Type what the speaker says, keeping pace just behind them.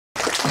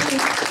So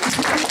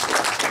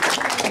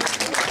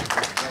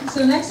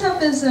next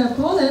up is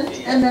Poland,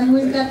 and then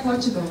we've got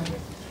Portugal.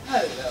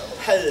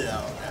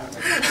 Hello.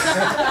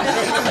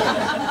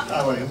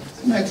 How are you?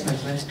 Next.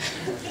 Okay.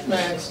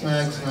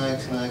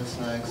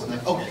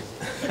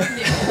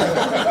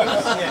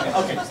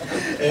 Okay.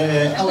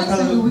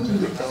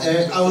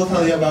 I will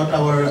tell you about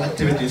our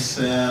activities.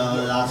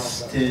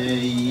 Last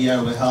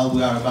year we have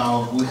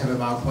about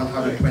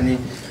 120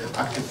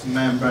 active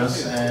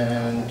members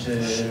and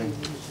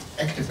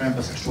active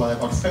members actually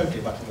about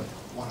 30, but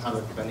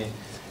 120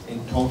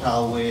 in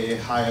total. We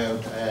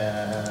hired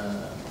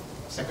a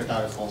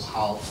secretary for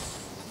half.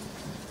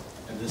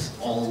 And this is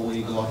all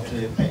we got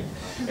paid.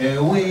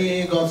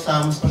 We got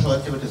some special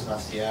activities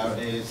last year.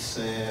 It's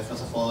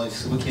first of all,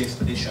 it's wiki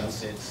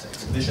expeditions. It's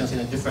expeditions in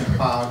a different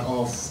part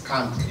of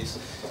countries.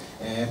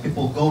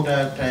 People go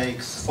there,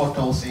 takes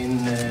photos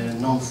in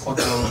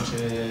non-photo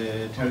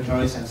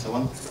territories and so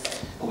on.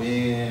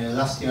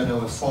 Last year there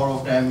were 4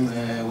 of them.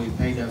 We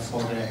paid them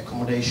for the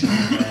accommodation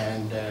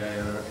and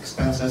their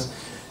expenses,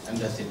 and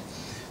that's it.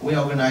 We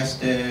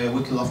organized the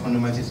Wiki Love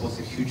Monuments. It was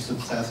a huge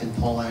success in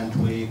Poland.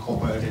 We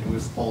cooperated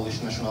with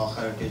Polish National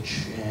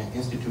Heritage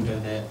Institute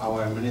and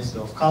our Ministry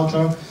of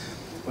Culture.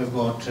 We've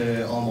got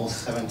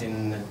almost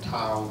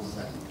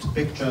 17,000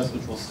 pictures,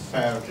 which was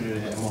fair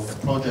among the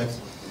projects.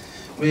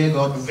 We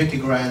got Wiki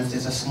grants.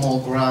 It's a small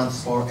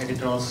grants for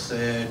editors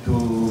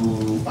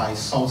to buy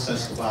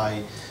sources, to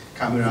buy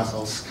cameras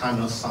or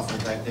scanners,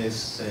 something like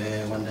this,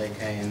 when they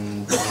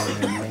can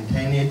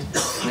maintain it.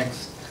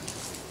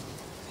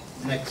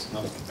 Next,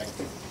 no, back.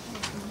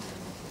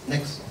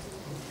 Next.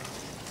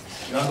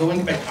 You are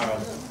going back,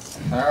 Harold.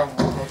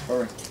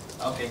 Sorry.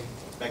 Okay,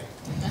 back.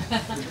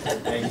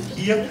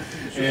 Here,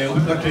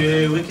 we've got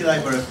a Wiki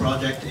Library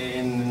project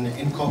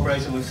in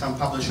cooperation with some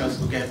publishers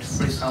to get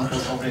free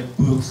samples of the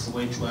books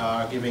which we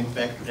are giving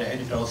back to the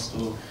editors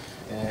to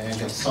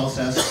get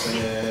sources.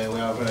 We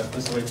are very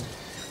pleased.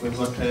 We've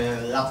got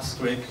labs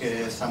Greek.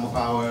 Some of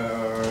our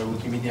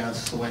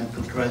Wikimedians went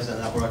to Dresden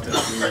laboratory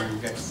to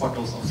get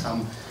photos of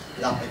some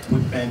lab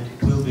equipment.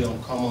 It will be on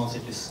Commons.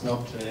 It is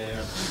not,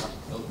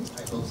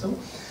 I thought so.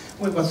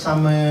 We've got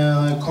some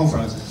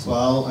conferences as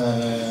well,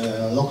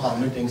 local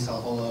meetings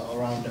all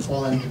around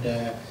Poland.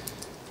 The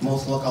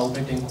most local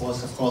meeting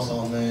was, of course,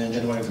 on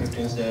January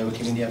 15th, the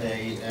Wikimedia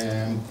Day.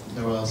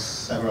 There were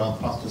several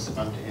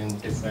participants in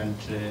different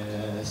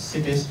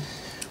cities.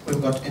 We've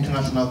got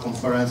international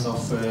conference of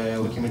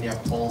Wikimedia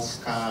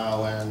Polska,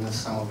 when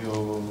some of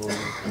you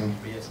can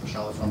be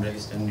especially from the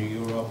Eastern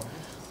Europe.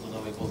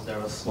 It was there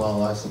as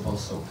well, I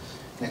suppose so.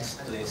 Next,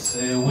 please.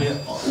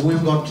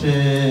 We've got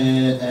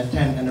a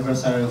 10th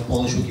anniversary of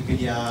Polish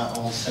Wikipedia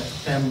on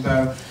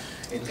September.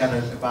 It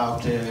gathered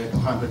about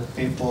 200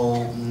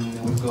 people.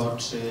 We've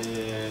got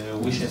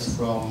wishes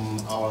from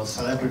our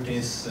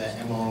celebrities.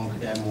 Among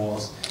them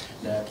was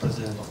the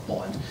President of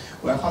Poland.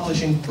 We are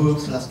publishing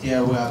books. Last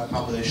year we have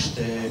published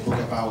a book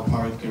about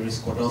Marii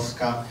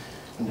Curie-Skłodowska.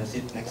 And that's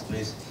it. Next,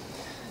 please.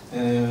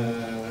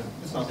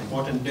 It's not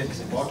important, this is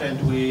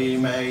important. We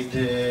made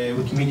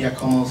Wikimedia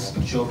Commons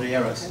Picture of the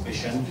Year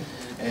exhibition.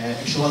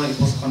 Actually it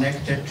was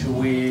connected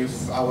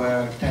with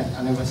our 10th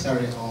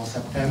anniversary on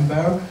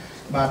September,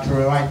 but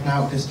right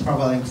now it is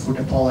traveling through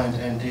the Poland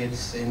and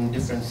it's in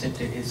different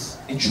cities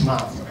each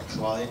month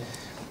actually.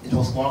 It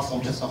was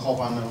Warsaw,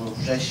 Częstochowa,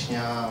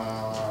 Września,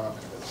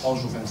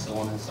 Chorzów and so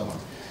on and so on.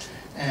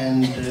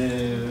 And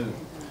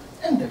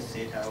that's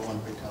it, I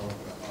won't be telling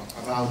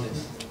about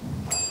this.